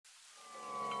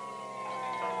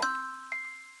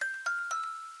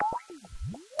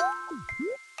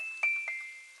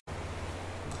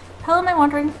Hello my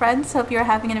wandering friends, hope you're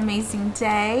having an amazing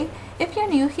day. If you're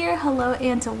new here, hello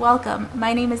and welcome.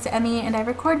 My name is Emmy and I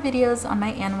record videos on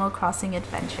my Animal Crossing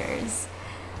adventures.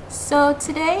 So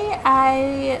today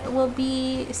I will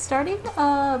be starting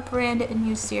a brand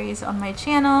new series on my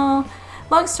channel.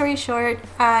 Long story short,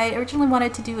 I originally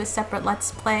wanted to do a separate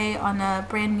Let's Play on a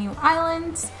brand new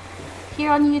island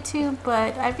here on YouTube,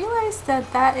 but I realized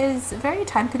that that is very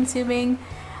time consuming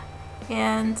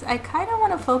and I kind of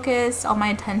want to focus all my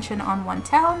attention on one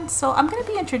town. So I'm going to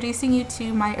be introducing you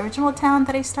to my original town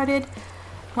that I started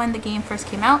when the game first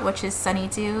came out, which is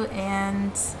Sunnydew,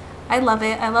 and I love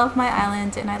it. I love my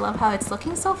island and I love how it's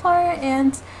looking so far,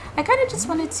 and I kind of just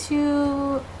wanted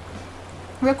to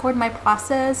record my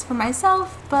process for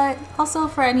myself, but also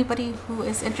for anybody who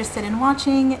is interested in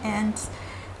watching, and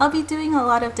I'll be doing a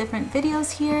lot of different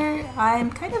videos here.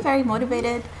 I'm kind of very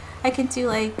motivated. I can do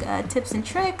like tips and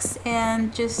tricks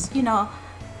and just, you know,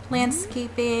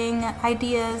 landscaping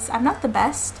ideas. I'm not the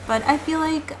best, but I feel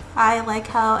like I like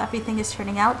how everything is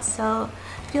turning out, so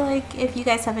I feel like if you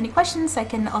guys have any questions, I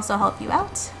can also help you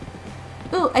out.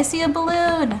 Ooh, I see a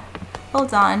balloon!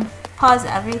 Hold on. Pause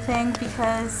everything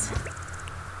because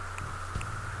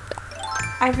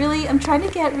I'm trying to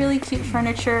get really cute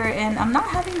furniture and I'm not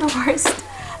having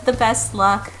the best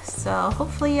luck, so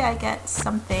hopefully I get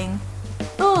something.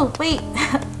 Oh, wait,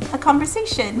 a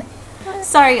conversation.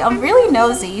 Sorry, I'm really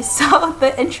nosy, so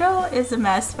the intro is a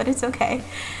mess, but it's okay.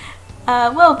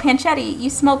 Whoa, Panchetti, you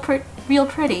smell real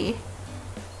pretty.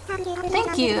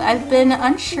 Thank you. I've been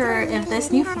unsure if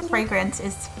this new fragrance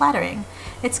is flattering.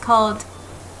 It's called,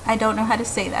 I don't know how to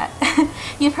say that.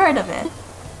 You've heard of it.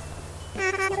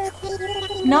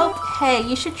 Nope. Hey,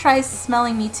 you should try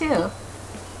smelling me too.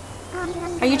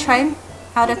 Are you trying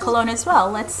out a cologne as well?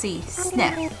 Let's see.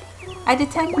 Sniff. I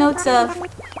detect notes of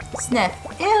sniff.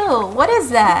 Ew, what is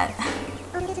that?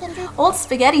 Old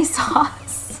spaghetti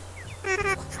sauce.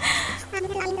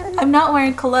 I'm not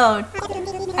wearing cologne.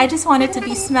 I just want it to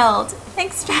be smelled.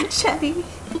 Thanks, Panchetti.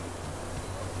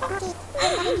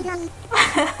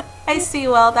 I see,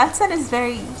 well, that scent is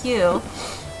very you.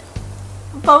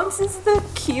 Bones is the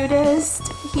cutest.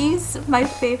 He's my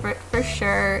favorite for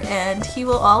sure, and he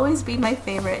will always be my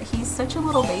favorite. He's such a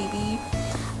little baby.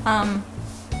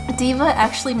 Diva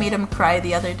actually made him cry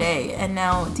the other day, and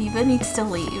now Diva needs to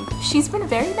leave. She's been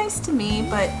very nice to me,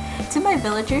 but to my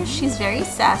villagers, she's very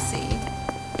sassy.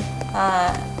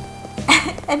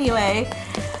 Anyway,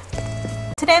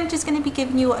 today I'm just going to be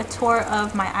giving you a tour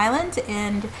of my island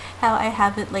and how I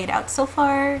have it laid out so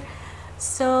far.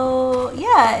 So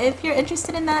yeah, if you're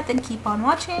interested in that, then keep on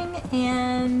watching,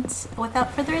 and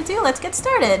without further ado, let's get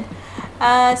started.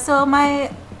 So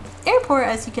my airport,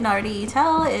 as you can already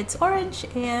tell, it's orange,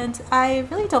 and I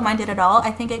really don't mind it at all. I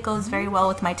think it goes very well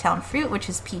with my town fruit, which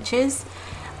is peaches.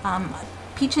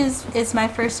 Peaches is my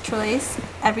first choice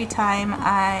every time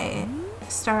I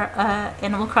start a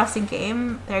Animal Crossing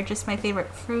game. They're just my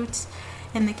favorite fruit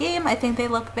in the game. I think they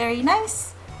look very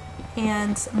nice.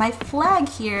 And my flag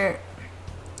here,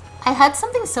 I had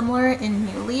something similar in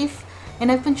New Leaf,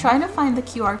 and I've been trying to find the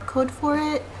QR code for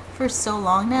it for so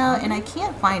long now, and I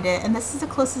can't find it, and this is the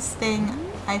closest thing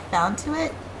I found to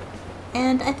it,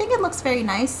 and I think it looks very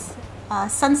nice.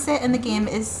 Sunset in the game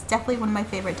is definitely one of my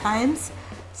favorite times,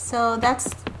 so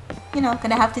that's, you know,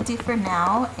 gonna have to do for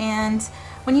now. And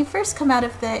when you first come out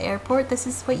of the airport, this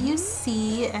is what you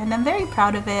see, and I'm very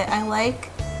proud of it. I like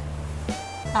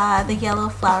the yellow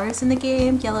flowers in the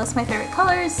game. Yellow is my favorite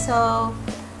color, so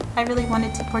I really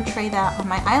wanted to portray that on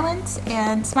my island,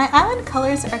 and my island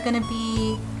colors are gonna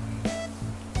be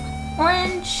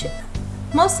orange,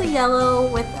 mostly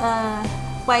yellow with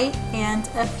white and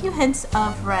a few hints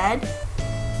of red.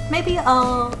 Maybe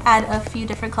I'll add a few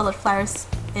different colored flowers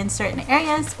in certain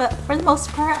areas, but for the most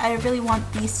part I really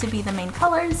want these to be the main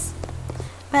colors.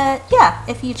 But yeah,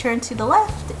 if you turn to the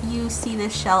left, you see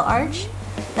this shell arch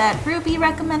that Ruby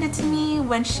recommended to me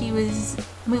when she was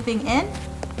moving in.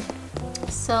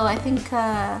 So I think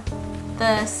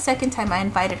the second time I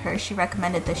invited her, she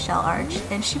recommended the shell arch,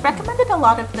 and she recommended a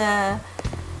lot of the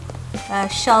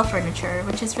shell furniture,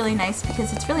 which is really nice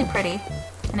because it's really pretty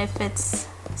and it fits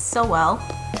so well.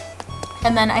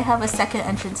 And then I have a second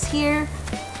entrance here,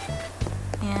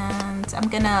 and I'm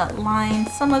gonna line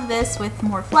some of this with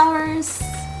more flowers.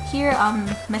 Here I'm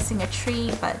missing a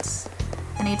tree, but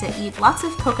I need to eat lots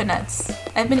of coconuts.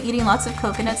 I've been eating lots of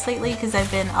coconuts lately because I've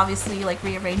been obviously like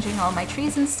rearranging all my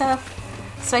trees and stuff.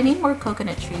 So I need more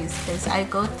coconut trees because I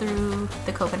go through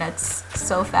the coconuts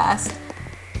so fast.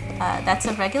 That's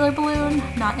a regular balloon,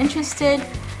 not interested.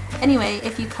 Anyway,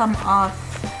 if you come off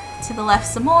to the left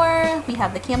some more, we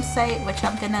have the campsite, which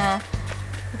I'm gonna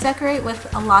decorate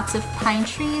with lots of pine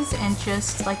trees and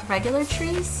just like regular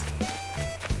trees.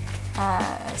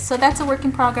 So that's a work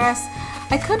in progress.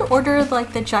 I could order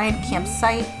like the giant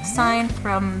campsite sign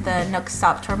from the Nook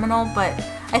Stop terminal, but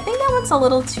I think that one's a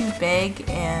little too big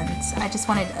and I just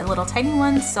wanted a little tiny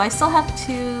one, so I still have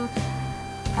to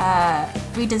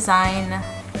redesign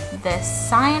this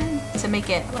sign to make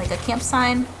it like a camp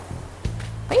sign.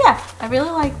 But yeah, I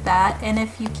really like that. And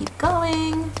if you keep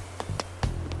going,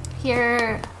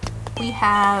 here we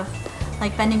have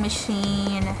like vending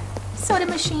machine, soda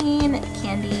machine,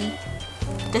 candy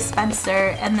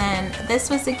dispenser, and then this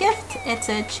was a gift. It's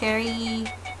a cherry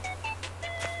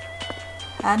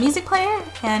music player,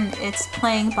 and it's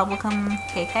playing Bubblegum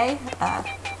KK,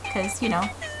 because, you know,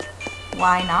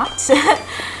 why not?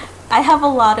 I have a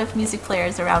lot of music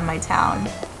players around my town,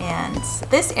 and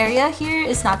this area here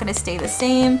is not going to stay the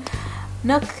same.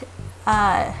 Nook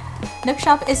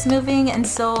Shop is moving, and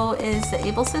so is the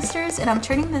Able Sisters, and I'm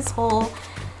turning this whole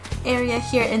area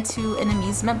here into an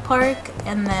amusement park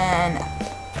and then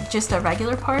just a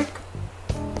regular park.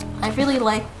 I really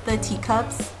like the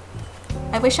teacups.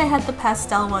 I wish I had the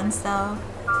pastel ones though,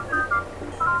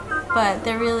 but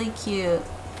they're really cute.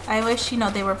 I wish, you know,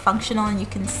 they were functional and you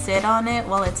can sit on it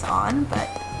while it's on, but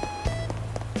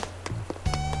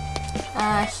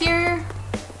here,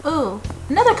 ooh,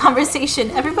 another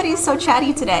conversation. Everybody's so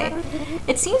chatty today.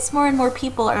 It seems more and more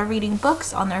people are reading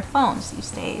books on their phones these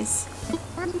days.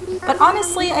 But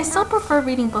honestly, I still prefer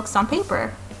reading books on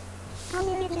paper.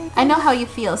 I know how you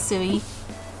feel, Sui.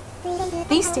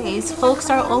 These days, folks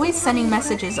are always sending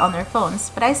messages on their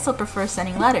phones, but I still prefer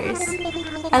sending letters.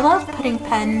 I love putting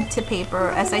pen to paper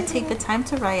as I take the time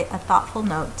to write a thoughtful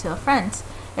note to a friend.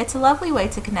 It's a lovely way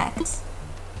to connect.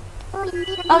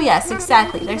 Oh yes,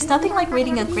 exactly. There's nothing like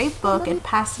reading a great book and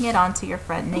passing it on to your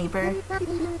friend neighbor.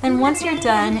 And once you're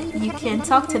done, you can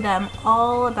talk to them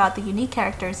all about the unique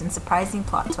characters and surprising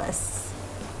plot twists.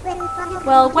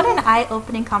 Well, what an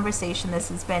eye-opening conversation this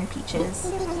has been,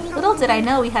 Peaches. Little did I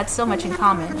know we had so much in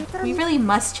common. We really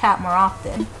must chat more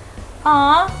often.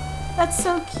 Aw, that's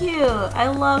so cute. I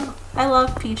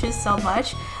love Peaches so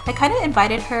much. I kind of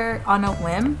invited her on a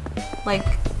whim.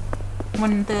 Like,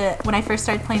 when I first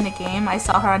started playing the game, I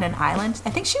saw her on an island. I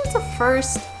think she was the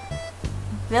first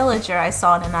villager I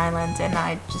saw on an island, and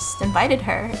I just invited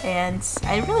her, and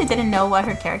I really didn't know what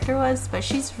her character was, but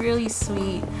she's really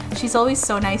sweet. She's always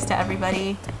so nice to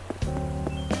everybody.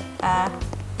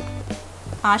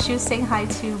 She was saying hi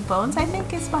to Bones, I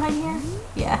think is behind here.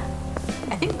 Yeah,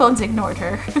 I think Bones ignored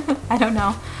her. I don't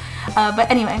know.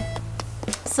 But anyway,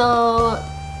 so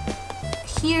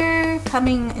here,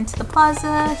 coming into the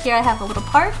plaza, here I have a little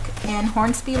park, and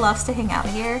Hornsby loves to hang out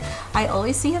here. I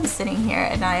always see him sitting here,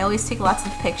 and I always take lots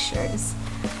of pictures.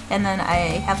 And then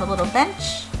I have a little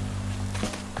bench.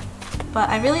 But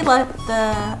I really love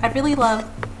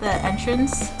the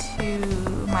entrance to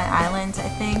my island. I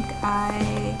think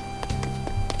I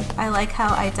like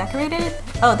how I decorated it.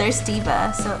 Oh, there's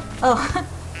Diva. So, oh,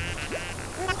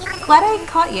 glad I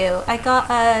caught you. I got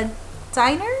a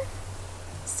diner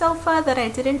sofa that I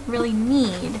didn't really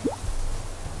need.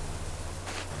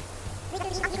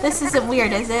 This isn't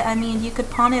weird, is it? I mean, you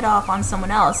could pawn it off on someone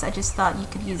else. I just thought you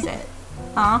could use it.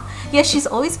 Yeah, she's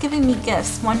always giving me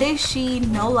gifts. One day she,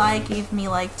 no lie, gave me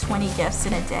like 20 gifts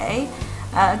in a day.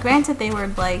 Granted, they were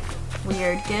like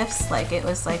weird gifts, like it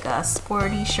was like a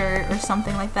sporty shirt or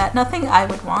something like that. Nothing I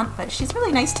would want, but she's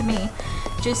really nice to me.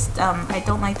 Just, I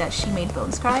don't like that she made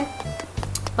Bones cry.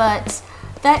 But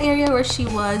that area where she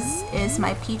was is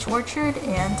my peach orchard,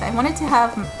 and I wanted to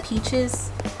have peaches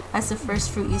as the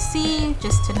first fruit you see,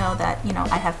 just to know that, you know,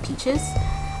 I have peaches.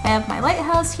 I have my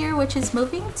lighthouse here, which is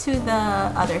moving to the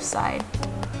other side.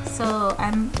 So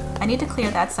I need to clear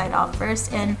that side off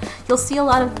first, and you'll see a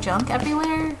lot of junk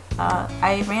everywhere.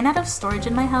 I ran out of storage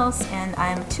in my house, and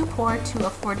I'm too poor to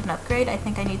afford an upgrade. I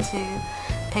think I need to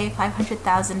pay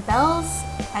 500,000 bells.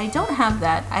 I don't have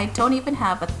that. I don't even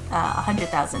have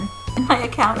 100,000 in my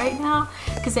account right now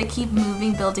because I keep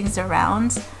moving buildings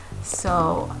around.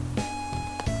 So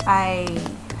I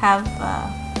have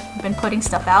been putting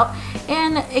stuff out,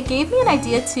 and it gave me an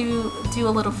idea to do a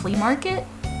little flea market.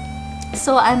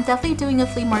 So I'm definitely doing a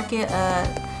flea market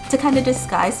to kind of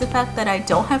disguise the fact that I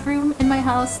don't have room in my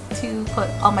house to put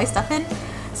all my stuff in.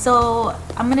 So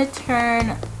I'm gonna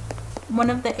turn one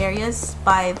of the areas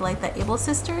by like the Able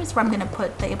Sisters, where I'm gonna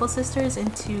put the Able Sisters,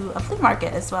 into a flea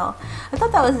market as well. I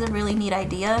thought that was a really neat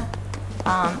idea.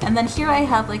 And then here I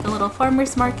have like a little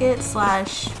farmer's market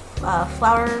slash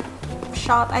flower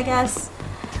shop, I guess.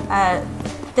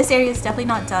 This area is definitely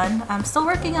not done. I'm still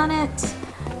working on it.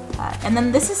 And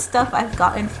then this is stuff I've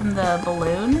gotten from the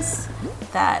balloons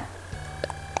that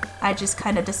I just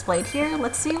kind of displayed here.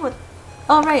 Let's see what...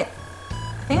 Oh, right.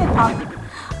 I think I popped...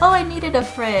 Oh, I needed a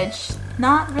fridge.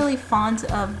 Not really fond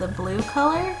of the blue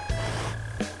color.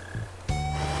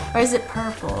 Or is it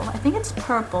purple? I think it's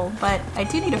purple, but I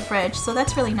do need a fridge, so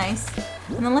that's really nice.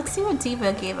 And then let's see what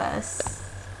Diva gave us.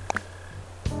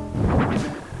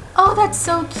 Oh, that's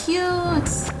so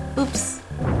cute! Oops,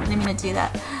 I didn't mean to do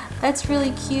that. That's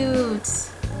really cute.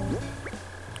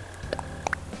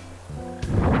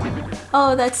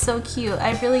 Oh, that's so cute.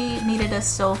 I really needed a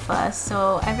sofa,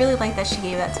 so I really like that she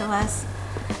gave that to us.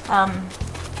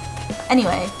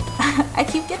 Anyway, I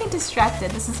keep getting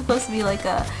distracted. This is supposed to be like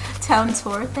a town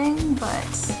tour thing, but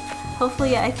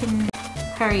hopefully I can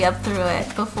hurry up through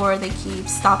it before they keep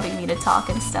stopping me to talk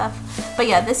and stuff. But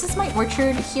yeah, this is my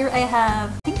orchard. Here I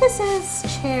have, I think this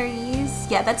is cherries.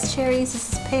 Yeah, that's cherries.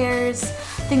 This is pears.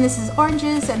 I think this is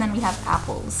oranges, and then we have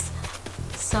apples.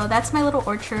 So that's my little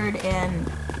orchard,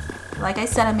 and like I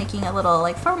said, I'm making a little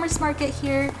like farmer's market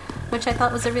here, which I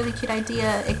thought was a really cute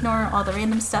idea. Ignore all the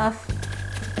random stuff.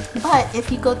 But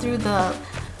if you go through the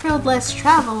road less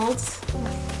traveled,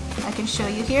 I can show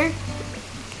you here.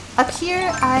 Up here,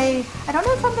 I don't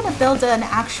know if I'm gonna build an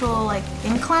actual like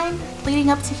incline leading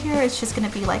up to here. It's just gonna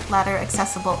be like ladder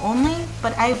accessible only,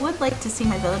 but I would like to see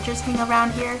my villagers hang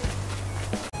around here.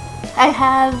 I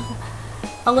have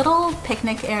a little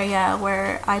picnic area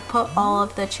where I put all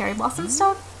of the cherry blossom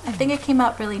stuff. I think it came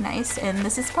out really nice, and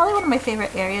this is probably one of my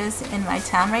favorite areas in my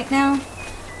town right now.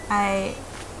 I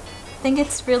think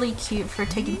it's really cute for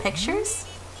taking pictures.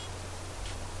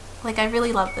 Like, I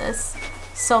really love this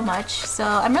so much, so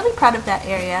I'm really proud of that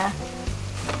area.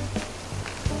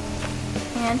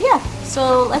 And yeah,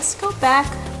 so let's go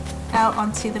back out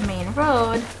onto the main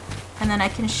road, and then I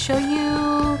can show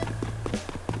you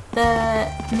the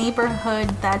neighborhood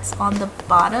that's on the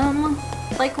bottom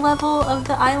like level of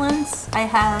the islands. I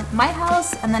have my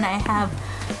house, and then I have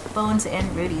Bones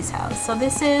and Rudy's house. So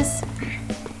this is,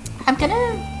 I'm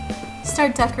gonna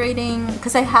start decorating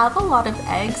because I have a lot of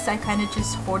eggs. I kind of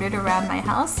just hoarded around my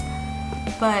house,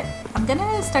 but I'm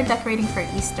gonna start decorating for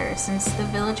Easter since the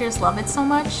villagers love it so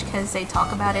much because they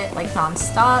talk about it like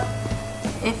non-stop.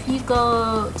 If you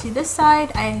go to this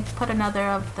side, I put another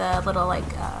of the little like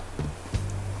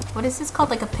what is this called,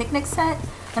 like a picnic set,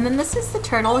 and then this is the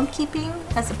turtle I'm keeping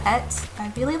as a pet. I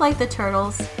really like the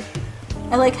turtles.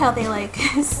 I like how they like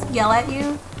yell at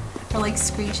you or like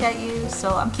screech at you,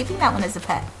 so I'm keeping that one as a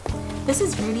pet. This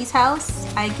is Rudy's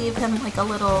house. I gave him like a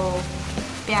little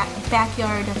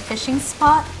backyard fishing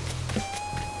spot,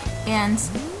 and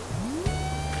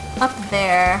up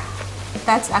there,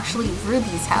 that's actually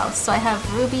Ruby's house. So I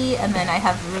have Ruby, and then I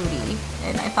have Rudy,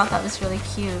 and I thought that was really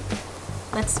cute.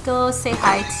 Let's go say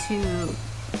hi to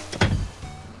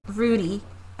Rudy.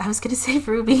 I was gonna say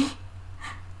Ruby.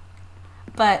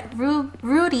 But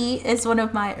Rudy is one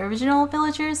of my original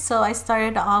villagers, so I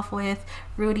started off with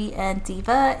Rudy and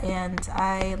Diva, and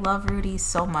I love Rudy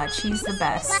so much. He's the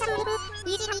best.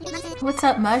 What's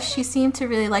up, Mush? You seem to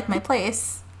really like my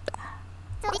place.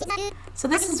 So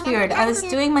this is weird. I was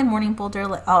doing my morning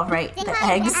boulder, oh right, the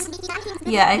eggs.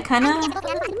 Yeah,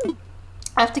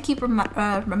 I have to keep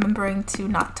remembering to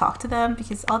not talk to them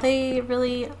because all they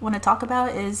really want to talk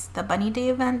about is the Bunny Day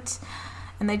event,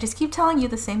 and they just keep telling you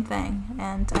the same thing,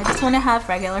 and I just want to have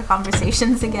regular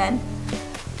conversations again.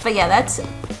 But yeah, that's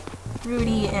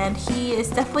Rudy, and he is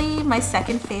definitely my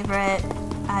second favorite.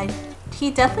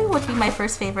 He definitely would be my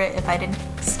first favorite if I didn't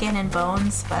scan in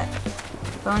Bones, but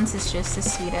Bones is just the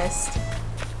sweetest.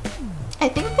 I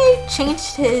think they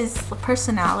changed his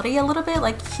personality a little bit.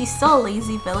 Like, he's still a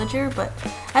lazy villager, but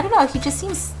I don't know, he just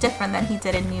seems different than he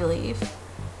did in New Leaf.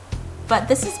 But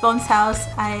this is Bones' house.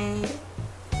 I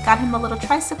got him a little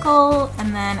tricycle,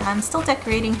 and then I'm still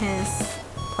decorating his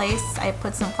place. I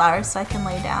put some flowers so I can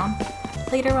lay down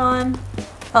later on.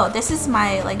 Oh, this is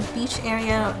my like beach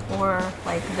area, or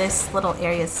like this little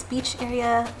area's beach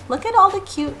area. Look at all the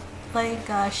cute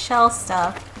like shell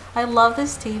stuff. I love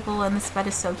this table, and this bed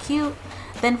is so cute.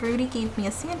 Then Rudy gave me a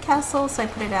sandcastle, so I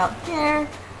put it out there.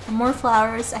 And more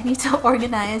flowers. I need to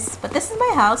organize, but this is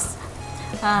my house.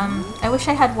 I wish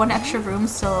I had one extra room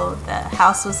so the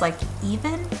house was like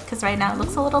even, because right now it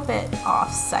looks a little bit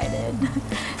off-sided.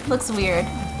 It looks weird.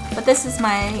 But this is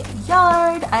my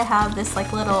yard. I have this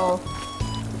like little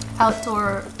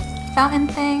outdoor fountain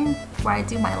thing where I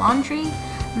do my laundry,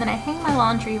 and then I hang my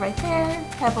laundry right there.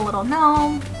 I have a little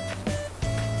gnome.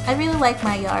 I really like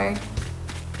my yard,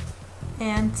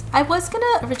 and I was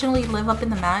gonna originally live up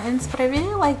in the mountains, but I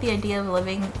really like the idea of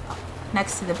living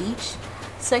next to the beach,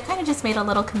 so I kind of just made a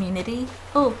little community.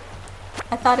 Oh,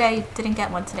 I thought I didn't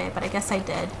get one today, but I guess I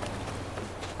did.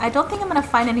 I don't think I'm gonna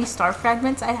find any star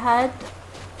fragments. I had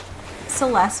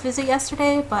Celeste visit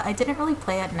yesterday, but I didn't really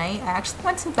play at night. I actually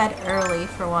went to bed early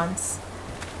for once,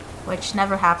 which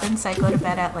never happens. I go to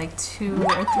bed at like 2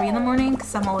 or 3 in the morning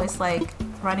because I'm always like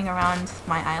running around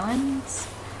my islands.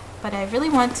 But I really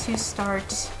want to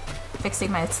start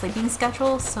fixing my sleeping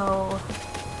schedule so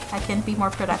I can be more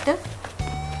productive.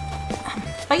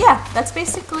 But yeah, that's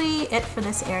basically it for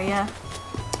this area.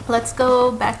 Let's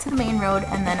go back to the main road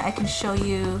and then I can show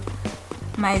you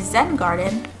my Zen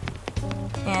garden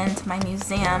and my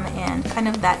museum and kind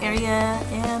of that area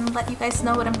and let you guys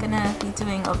know what I'm gonna be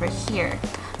doing over here.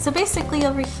 So basically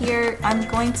over here I'm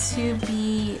going to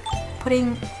be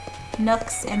putting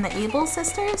Nooks and the Able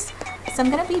sisters. So I'm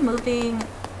gonna be moving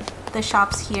the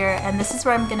shops here, and this is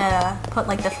where I'm gonna put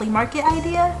like the flea market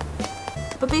idea.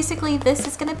 But basically this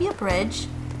is gonna be a bridge,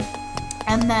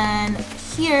 and then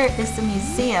here is the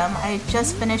museum. I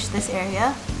just finished this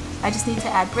area. I just need to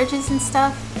add bridges and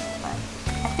stuff, but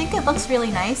I think it looks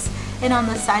really nice. And on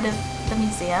the side of the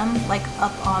museum, like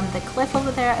up on the cliff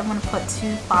over there, I want to put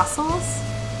 2 fossils,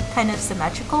 kind of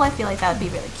symmetrical. I feel like that would be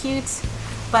really cute.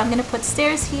 But I'm gonna put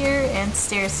stairs here and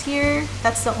stairs here.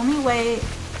 That's the only way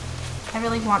I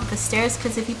really want the stairs,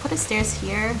 because if you put a stairs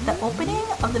here, the opening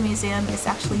of the museum is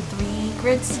actually 3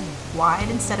 grids wide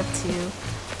instead of 2.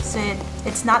 So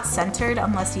it's not centered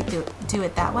unless you do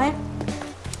it that way.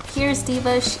 Here's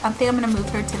Diva. I think I'm gonna move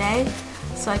her today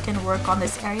so I can work on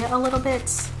this area a little bit.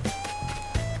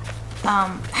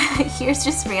 Here's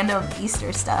just random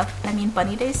Easter stuff. I mean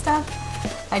Bunny Day stuff.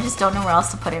 I just don't know where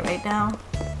else to put it right now.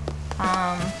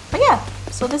 But yeah,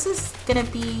 so this is gonna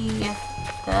be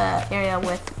the area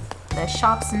with the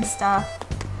shops and stuff,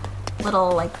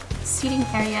 little like seating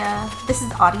area. This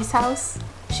is Audie's house.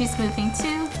 She's moving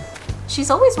too. She's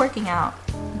always working out,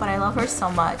 but I love her so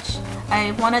much.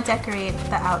 I want to decorate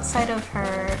the outside of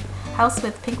her house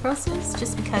with pink roses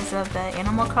just because of the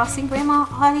Animal Crossing Grandma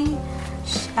Audie.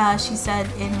 She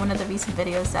said in one of the recent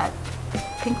videos that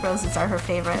pink roses are her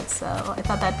favorite, so I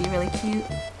thought that'd be really cute.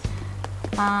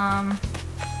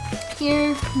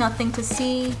 Here, nothing to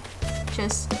see,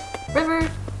 just river.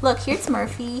 Look, here's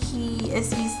Murphy. He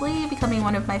is easily becoming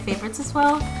one of my favorites as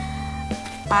well.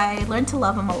 I learned to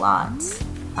love him a lot.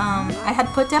 I had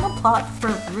put down a plot for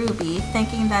Ruby,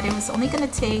 thinking that it was only going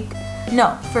to take,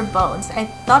 no, for Bones. I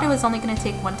thought it was only going to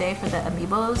take 1 day for the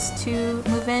amiibos to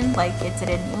move in, like it did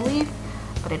in New Leaf,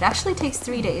 but it actually takes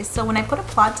 3 days. So when I put a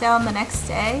plot down the next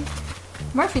day,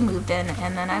 Murphy moved in,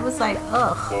 and then I was like,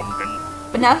 ugh.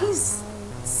 But now he's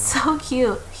so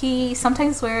cute. He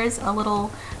sometimes wears a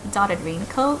little dotted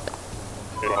raincoat.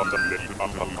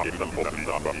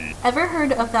 Ever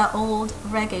heard of that old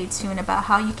reggae tune about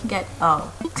how you can get,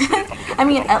 oh. I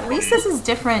mean, at least this is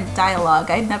different dialogue.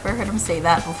 I'd never heard him say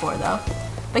that before though.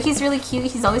 But he's really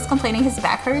cute. He's always complaining his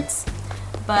back hurts.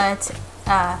 But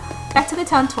back to the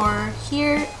town tour.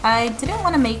 Here, I didn't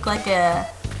want to make like a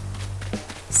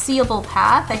seeable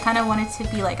path. I kind of wanted to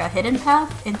be like a hidden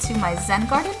path into my Zen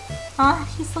garden.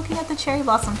 He's looking at the cherry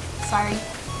blossom. Sorry.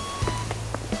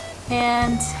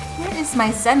 And here is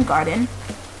my Zen garden,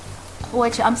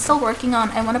 which I'm still working on.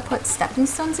 I want to put stepping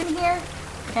stones in here,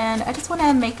 and I just want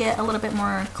to make it a little bit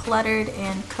more cluttered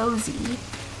and cozy.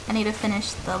 I need to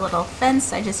finish the little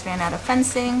fence. I just ran out of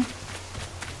fencing.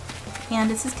 And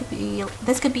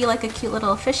this could be like a cute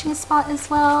little fishing spot as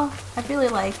well. I really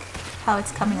like how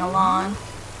it's coming along.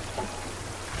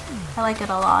 I like it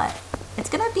a lot. It's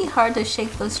gonna be hard to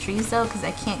shape those trees though, because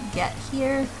I can't get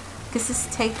here, because this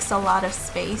takes a lot of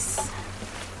space.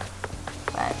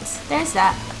 But there's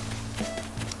that.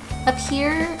 Up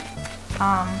here,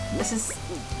 this is,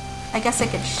 I guess I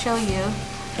could show you.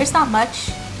 There's not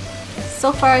much.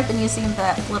 So far I've been using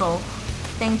that little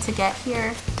thing to get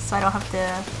here, so I don't have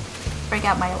to break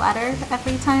out my ladder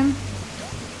every time.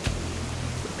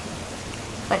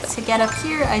 But to get up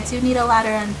here, I do need a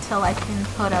ladder until I can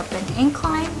put up an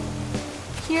incline.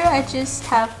 Here I just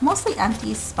have mostly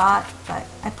empty spot, but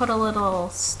I put a little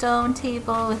stone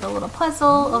table with a little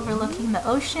puzzle overlooking the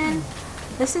ocean.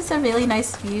 This is a really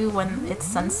nice view when it's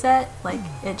sunset. Like,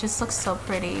 it just looks so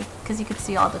pretty because you can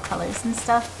see all the colors and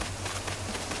stuff.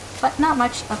 But not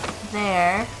much up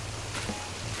there.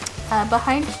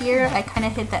 Behind here, I kind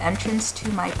of hid the entrance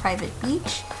to my private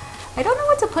beach. I don't know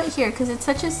what to put here because it's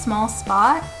such a small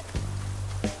spot.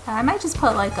 I might just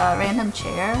put like a random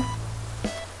chair.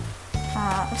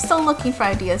 I'm still looking for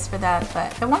ideas for that,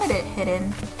 but I wanted it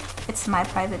hidden. It's my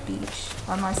private beach.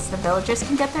 Unless the villagers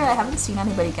can get there. I haven't seen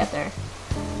anybody get there.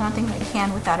 I don't think they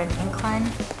can without an incline.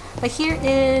 But here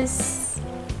is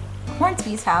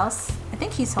Hornsby's house. I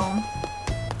think he's home.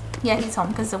 Yeah, he's home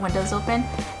because the window's open.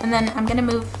 And then I'm gonna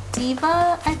move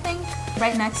Diva, I think,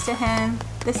 right next to him.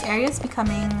 This area is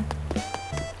becoming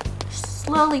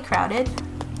slowly crowded,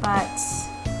 but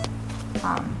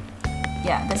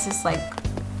yeah, this is like,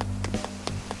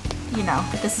 you know,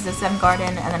 this is a Zen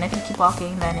garden, and then if you keep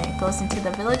walking, then it goes into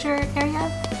the villager area.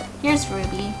 Here's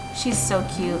Ruby. She's so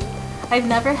cute. I've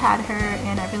never had her,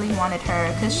 and I really wanted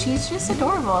her because she's just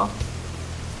adorable.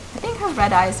 I think her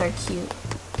red eyes are cute.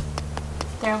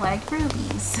 They're like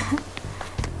rubies.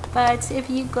 But if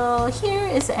you go, here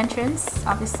is the entrance,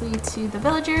 obviously, to the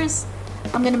villagers.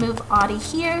 I'm gonna move Audie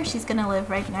here. She's gonna live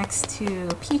right next to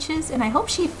Peaches, and I hope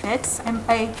she fits.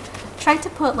 I tried to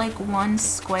put like one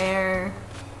square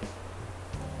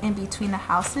in between the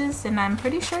houses, and I'm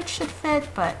pretty sure it should fit,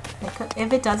 but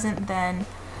if it doesn't, then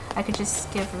I could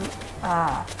just give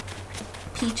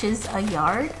Peaches a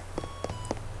yard.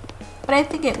 But I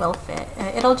think it will fit.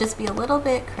 It'll just be a little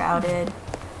bit crowded.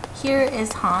 Here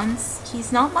is Hans.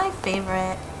 He's not my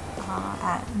favorite.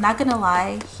 Not gonna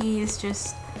lie, he's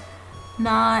just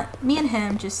not, me and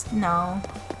him just, no.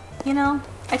 You know,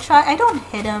 I don't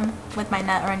hit him with my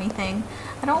net or anything.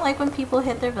 I don't like when people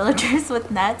hit their villagers with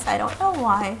nets. I don't know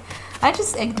why. I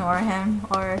just ignore him,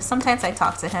 or sometimes I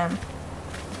talk to him.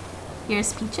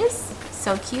 Here's Peaches.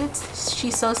 So cute.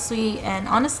 She's so sweet, and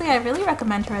honestly, I really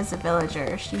recommend her as a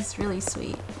villager. She's really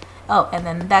sweet. Oh, and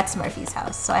then that's Murphy's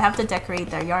house. So I have to decorate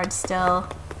their yard still.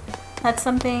 That's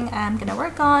something I'm gonna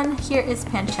work on. Here is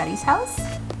Panchetti's house.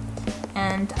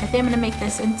 And I think I'm gonna make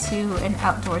this into an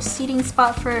outdoor seating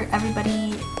spot for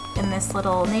everybody in this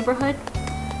little neighborhood.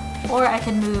 Or I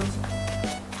can move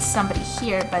somebody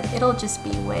here, but it'll just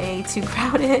be way too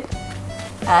crowded.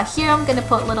 Here I'm gonna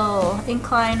put little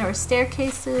incline or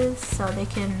staircases so they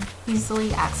can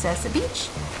easily access the beach.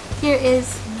 Here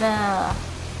is the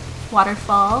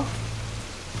waterfall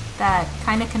that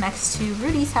kind of connects to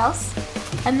Rudy's house.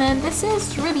 And then this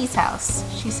is Ruby's house.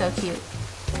 She's so cute.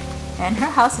 And her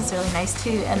house is really nice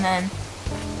too. And then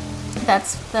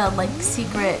that's the like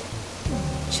secret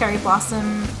cherry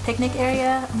blossom picnic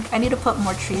area. I need to put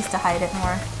more trees to hide it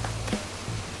more.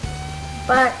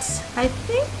 But I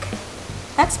think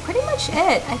that's pretty much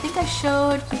it. I think I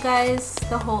showed you guys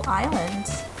the whole island.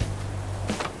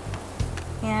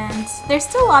 And there's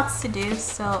still lots to do,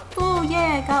 so, oh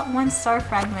yeah, I got 1 star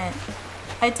fragment.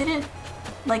 I didn't,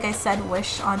 like I said,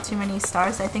 wish on too many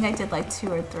stars. I think I did like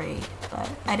 2 or 3, but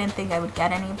I didn't think I would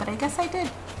get any, but I guess I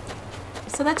did.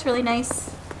 So that's really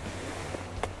nice.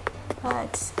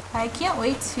 But I can't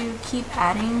wait to keep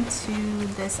adding to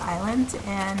this island,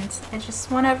 and I just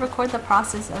want to record the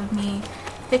process of me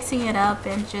fixing it up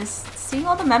and just seeing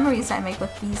all the memories I make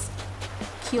with these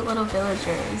cute little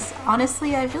villagers.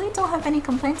 Honestly, I really don't have any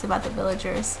complaints about the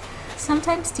villagers.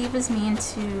 Sometimes Steve is mean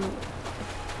to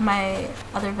my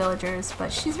other villagers,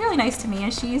 but she's really nice to me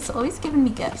and she's always given me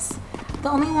gifts. The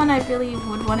only one I really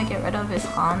would want to get rid of is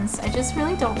Hans. I just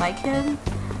really don't like him.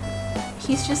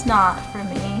 He's just not for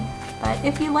me. But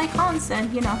if you like Hans,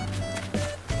 then, you know,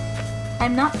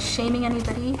 I'm not shaming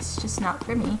anybody, it's just not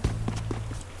for me.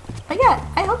 But yeah,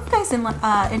 I hope you guys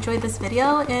enjoyed this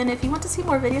video, and if you want to see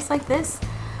more videos like this,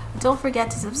 don't forget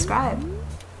to subscribe.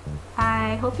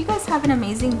 I hope you guys have an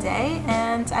amazing day,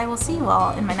 and I will see you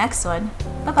all in my next one.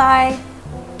 Bye bye!